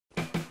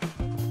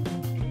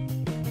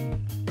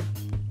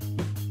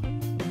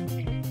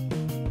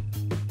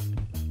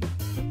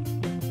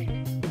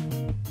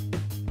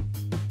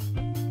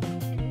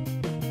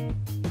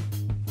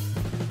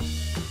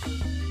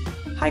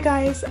Hi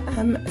guys,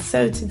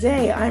 so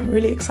today I'm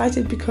really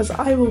excited because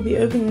I will be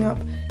opening up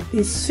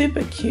these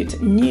super cute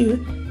new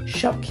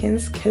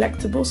Shopkins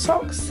collectible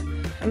socks.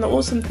 And the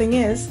awesome thing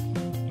is,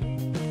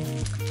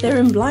 they're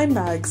in blind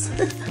bags.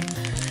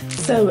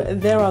 So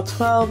there are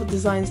 12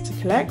 designs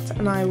to collect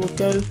and I will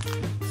go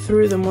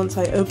through them once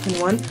I open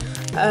one.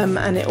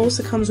 And it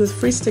also comes with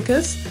free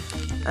stickers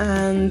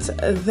and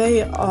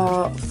they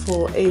are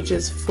for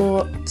ages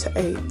 4 to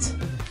 8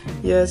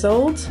 years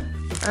old.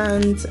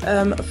 And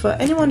for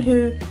anyone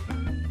who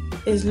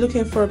is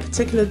looking for a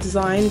particular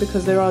design,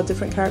 because there are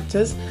different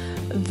characters,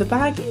 the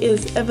bag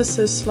is ever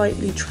so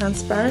slightly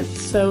transparent,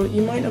 so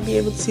you might not be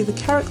able to see the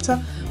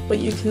character, but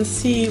you can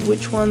see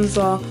which ones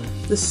are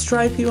the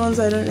stripy ones.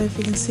 I don't know if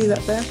you can see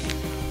that there.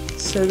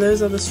 So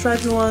those are the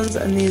stripy ones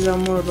and these are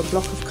more of a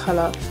block of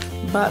colour,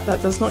 but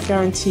that does not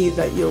guarantee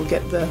that you'll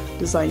get the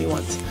design you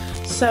want.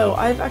 So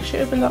I've actually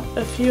opened up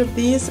a few of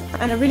these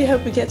and I really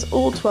hope we get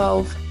all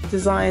 12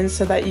 designs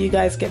so that you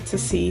guys get to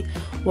see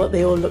what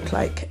they all look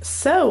like.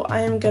 So I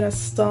am gonna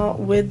start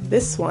with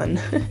this one.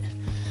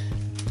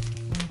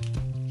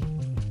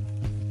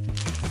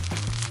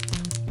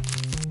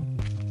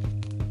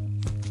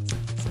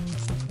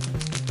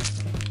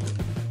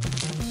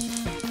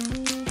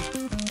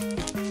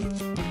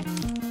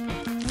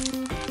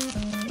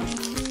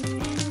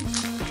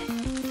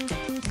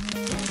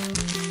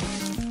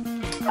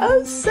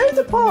 Oh,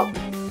 soda pop!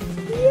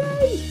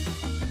 Yay!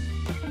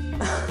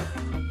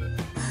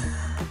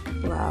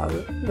 Wow,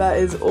 that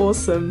is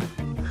awesome.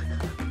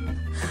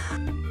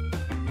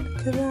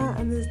 Look at that,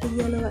 and there's the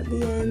yellow at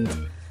the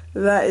end.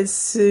 That is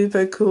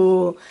super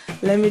cool.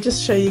 Let me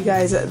just show you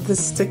guys the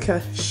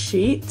sticker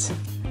sheet.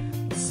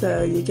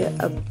 So you get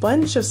a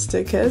bunch of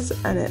stickers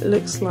and it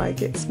looks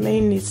like it's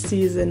mainly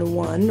season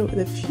 1 with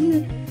a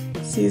few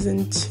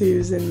season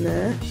 2s in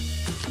there.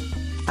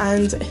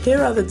 And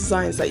here are the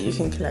designs that you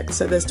can collect.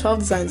 So there's 12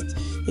 designs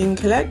you can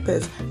collect.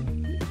 There's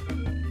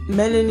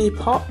Melanie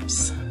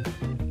Pips,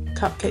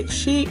 Cupcake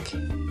Chic,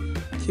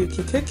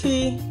 Kooky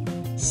Cookie,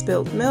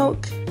 Spilt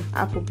Milk,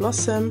 Apple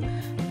Blossom,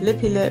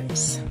 Lippy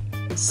Lips,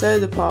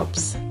 Soda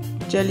Pops,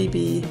 Jelly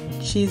Bee,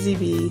 Cheezey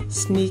B,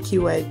 Sneaky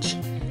Wedge,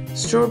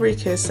 Strawberry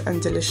Kiss and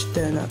Delicious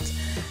Donut.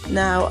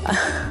 Now,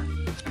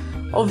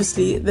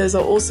 obviously those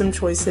are awesome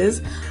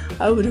choices.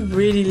 I would have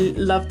really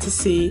loved to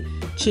see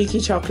cheeky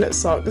chocolate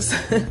socks.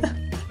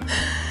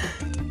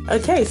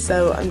 Okay,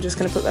 so I'm just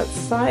gonna put that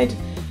aside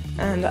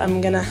and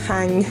I'm gonna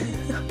hang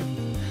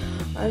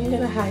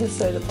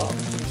Soda Pop.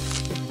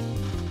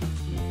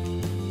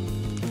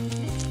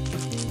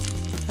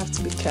 Have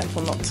to be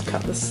careful not to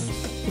cut this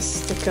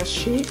sticker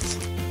sheet.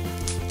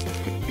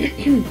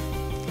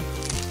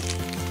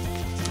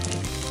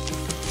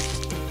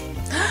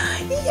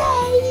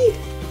 Yay!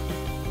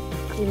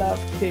 Love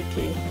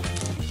Kooky.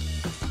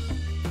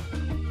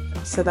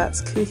 So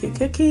that's Kooky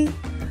Cookie,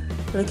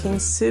 looking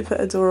super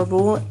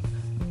adorable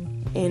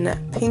in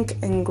pink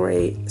and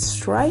grey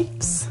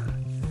stripes.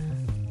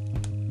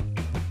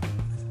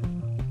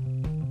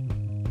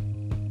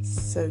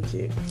 So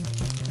cute.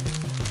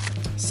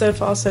 So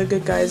far so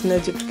good guys, no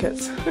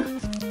duplicates.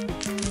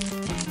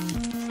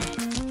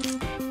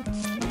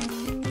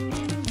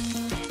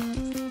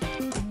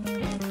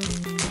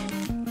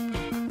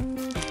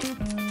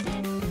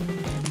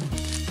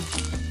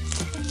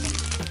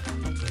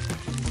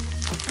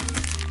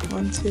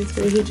 One, two,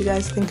 three. Who do you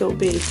guys think it will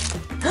be?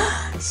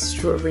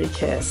 Strawberry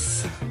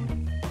Kiss.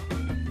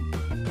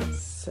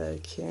 So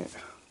cute.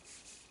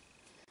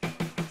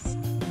 So,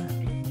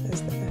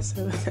 there's the S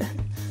over there.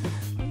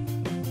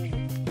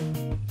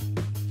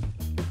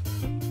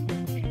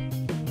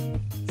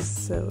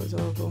 So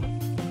adorable.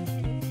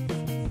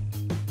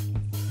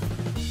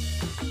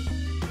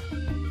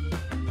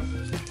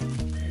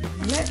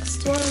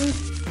 Next one.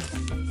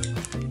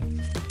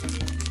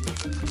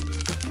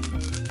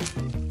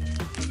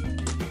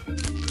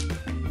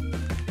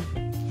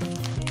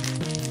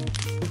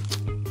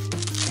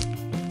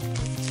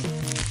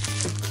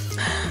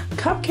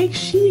 Cupcake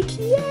Chic,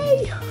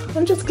 yay!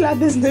 I'm just glad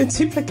there's no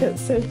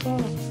duplicates so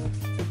far.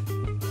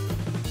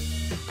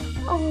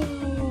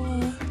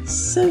 Oh,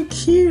 so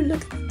cute,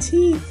 look at the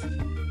teeth.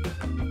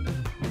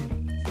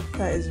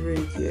 That is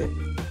really cute.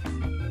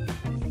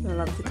 I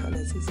love the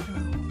colours as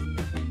well.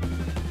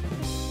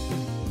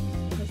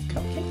 There's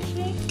Cupcake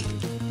Chic.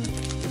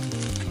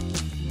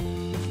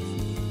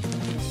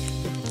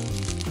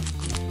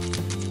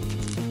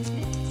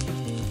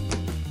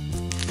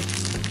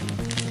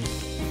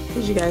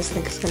 What do you guys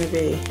think it's going to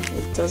be?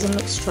 It doesn't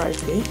look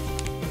stripy.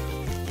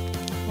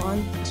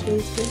 1, 2,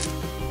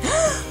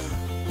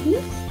 3.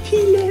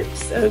 Lippy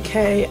Lips!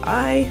 Okay,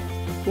 I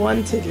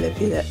wanted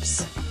Lippy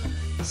Lips.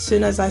 As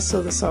soon as I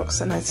saw the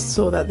socks and I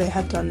saw that they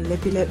had done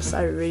Lippy Lips,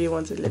 I really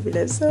wanted Lippy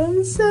Lips. So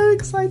I'm so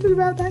excited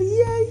about that.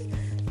 Yay!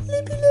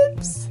 Lippy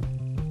Lips!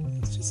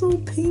 It's just all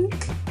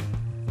pink.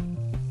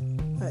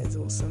 That is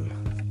awesome.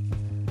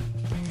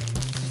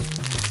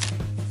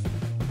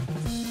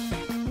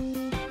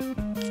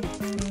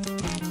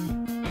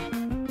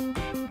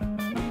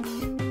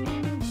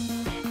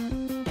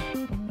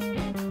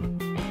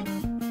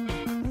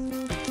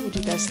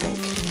 guys think?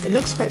 It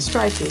looks quite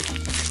stripy.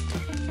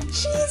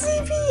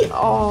 Cheezey B!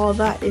 Oh,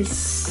 that is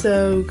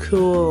so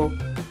cool.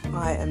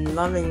 I am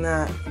loving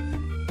that.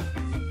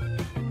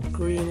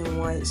 Green and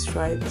white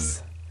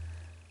stripes.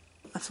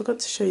 I forgot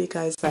to show you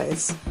guys that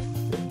it's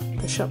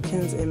the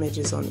Shopkins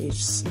images on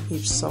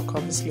each sock,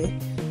 obviously.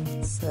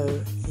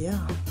 So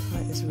yeah,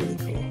 that is really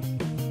cool.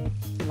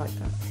 I like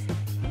that.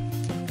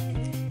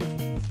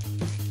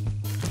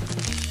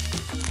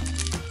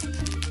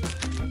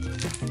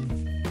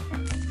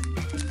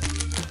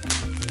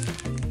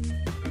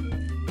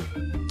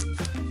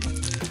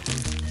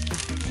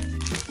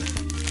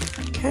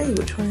 Okay,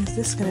 which one is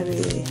this going to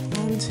be?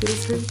 1, 2,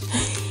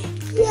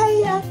 3.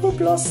 Yay, Apple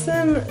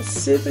Blossom!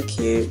 Super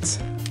cute.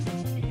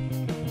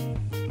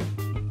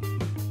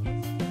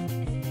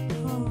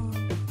 Oh,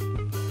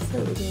 so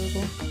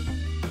adorable.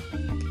 You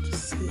can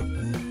just see it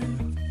there.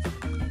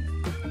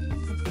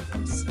 Apple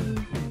Blossom.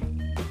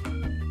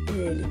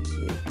 Really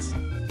cute.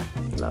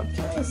 Love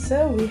that. Okay,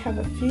 so we have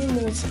a few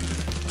more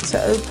to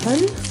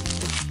open.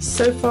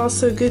 So far,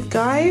 so good,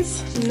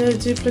 guys. No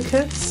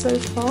duplicates so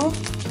far.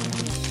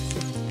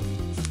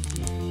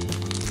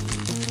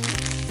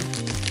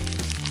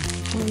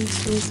 One, 2,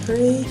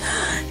 3.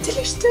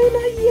 Delish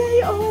donut,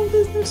 yay! Oh,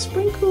 there's no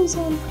sprinkles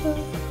on her.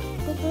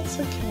 But that's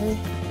okay.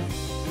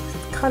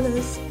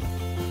 Colours.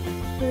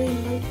 Very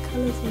light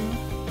colours in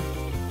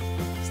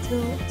there.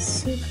 Still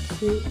super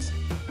cute.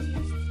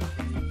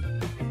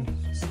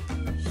 Just show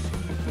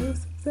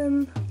both of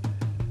them.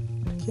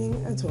 Looking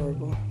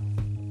adorable.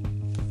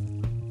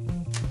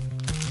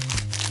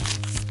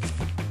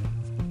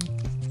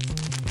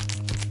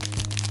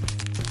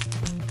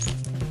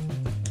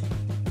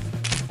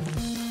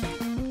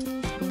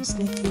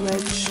 Sneaky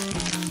Wedge.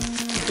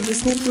 Is it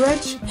Sneaky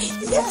Wedge?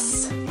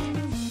 Yes!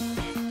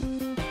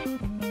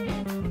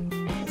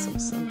 That's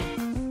awesome.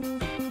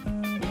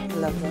 I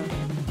love that.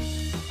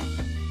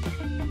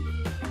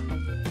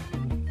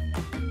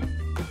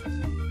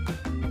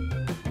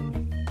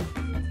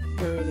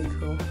 They're really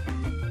cool.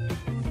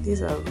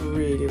 These are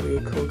really,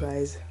 really cool,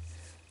 guys.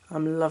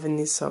 I'm loving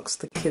these socks.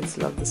 The kids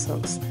love the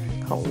socks.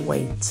 Can't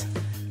wait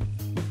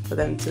for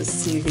them to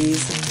see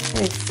these.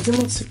 Hey, 2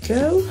 more to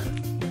go.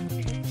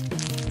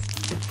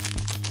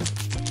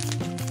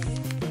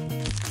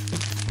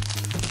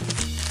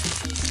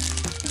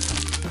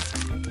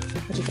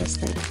 What do you guys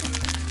think?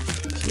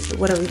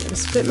 What are we doing?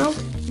 Spilt Milk?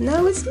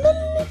 No, it's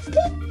Melanie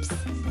Pips!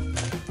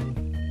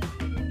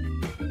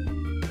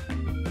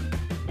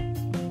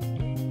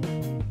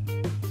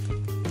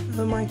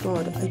 Oh my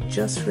god, I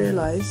just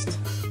realised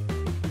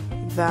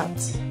that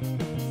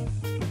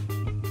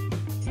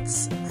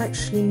it's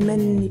actually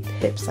Melanie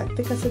Pips. I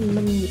think I said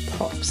Melanie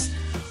Pops,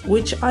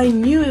 which I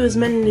knew it was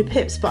Melanie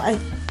Pips, but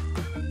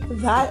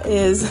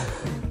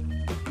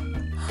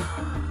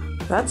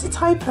that's a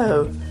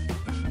typo.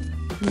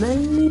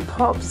 Melanie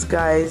Pops,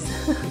 guys.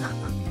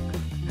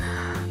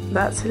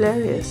 That's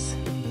hilarious.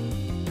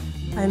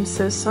 I'm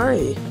so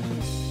sorry.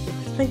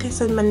 I think I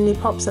said Melanie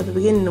Pops at the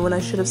beginning when I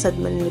should have said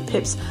Melanie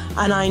Pips,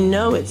 and I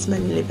know it's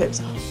Melanie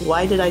Pips.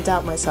 Why did I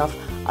doubt myself?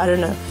 I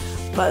don't know,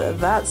 but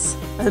that's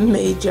a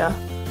major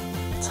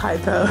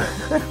typo.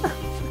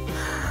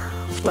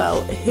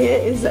 Well, here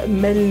is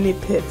Melanie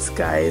Pips,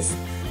 guys.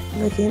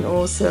 Looking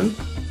awesome.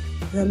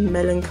 The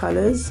melon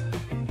colours.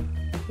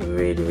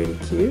 Really, really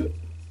cute.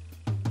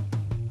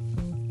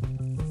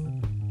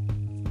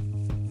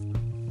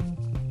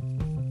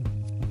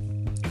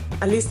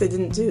 At least they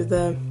didn't do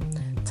the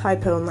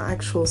typo on the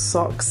actual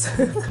socks.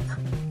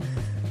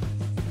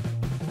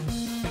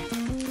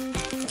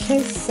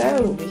 Okay,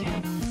 so we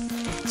have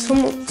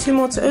two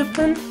more to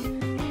open,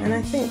 and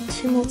I think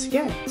 2 more to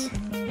get.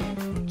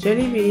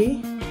 Cheezey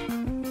B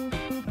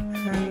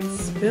and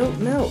Spilt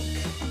Milk.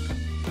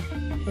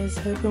 Here's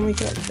hoping we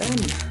get them.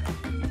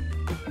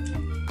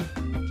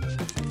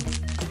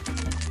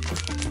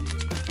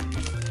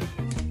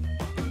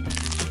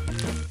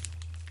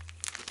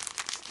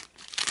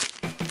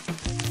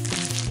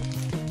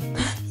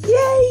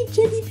 Yay,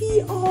 Cheezey B!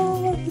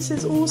 Oh, this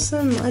is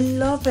awesome. I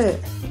love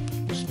it.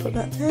 Just put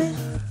that there.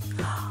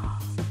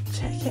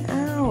 Check it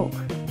out.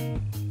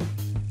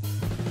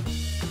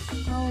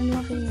 Oh, I'm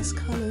loving these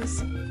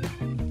colours.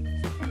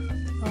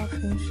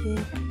 Bathing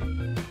sheet.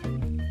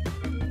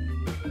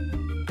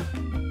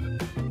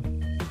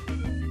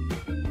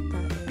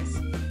 That is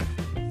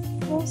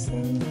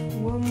awesome.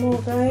 One more,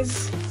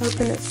 guys.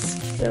 Hoping it's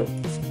Spilt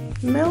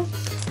Milk.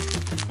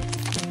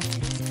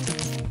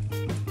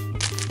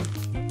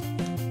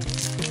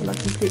 Will I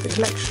complete the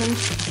collection?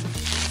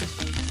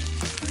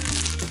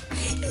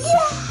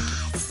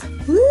 Yes!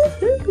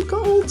 Woohoo! We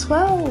got all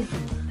 12.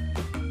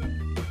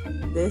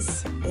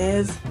 This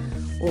is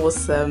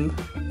awesome.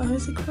 Oh,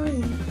 is it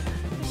crying?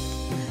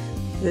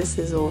 This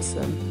is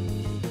awesome.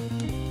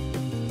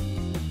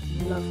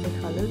 Love the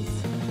colours.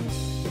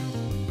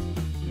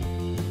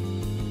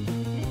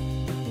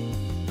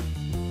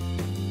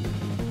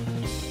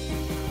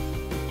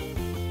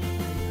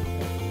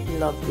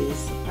 Love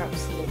these.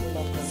 Absolutely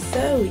love them.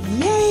 So,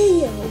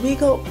 yay! We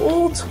got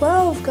all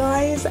 12,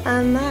 guys,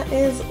 and that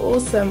is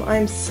awesome.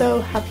 I'm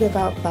so happy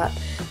about that.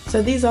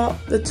 So these are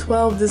the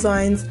 12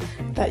 designs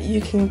that you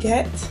can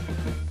get.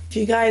 If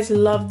you guys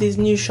love these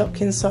new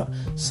Shopkins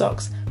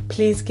socks,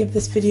 please give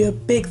this video a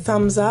big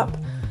thumbs up.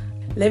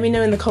 Let me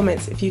know in the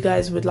comments if you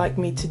guys would like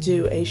me to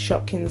do a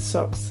Shopkins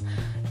socks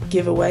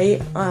giveaway.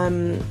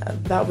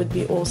 That would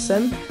be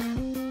awesome.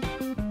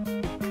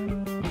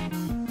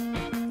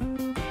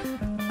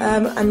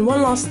 And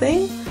one last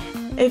thing,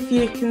 if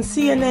you can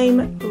see your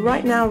name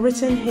right now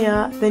written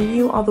here, then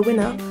you are the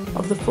winner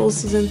of the fall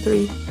season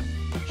 3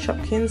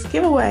 Shopkins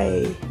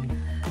giveaway.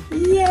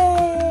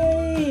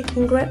 Yay!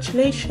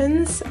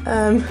 Congratulations,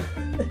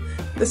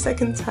 the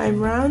second time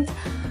round,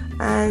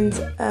 and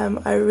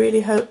I really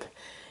hope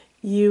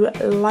you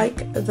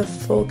like the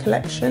full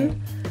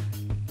collection.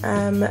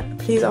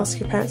 Please ask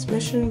your parents'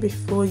 permission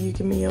before you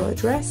give me your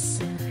address,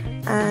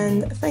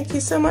 and thank you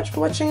so much for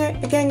watching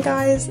it again,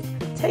 guys.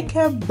 Take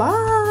care,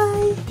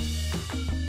 bye!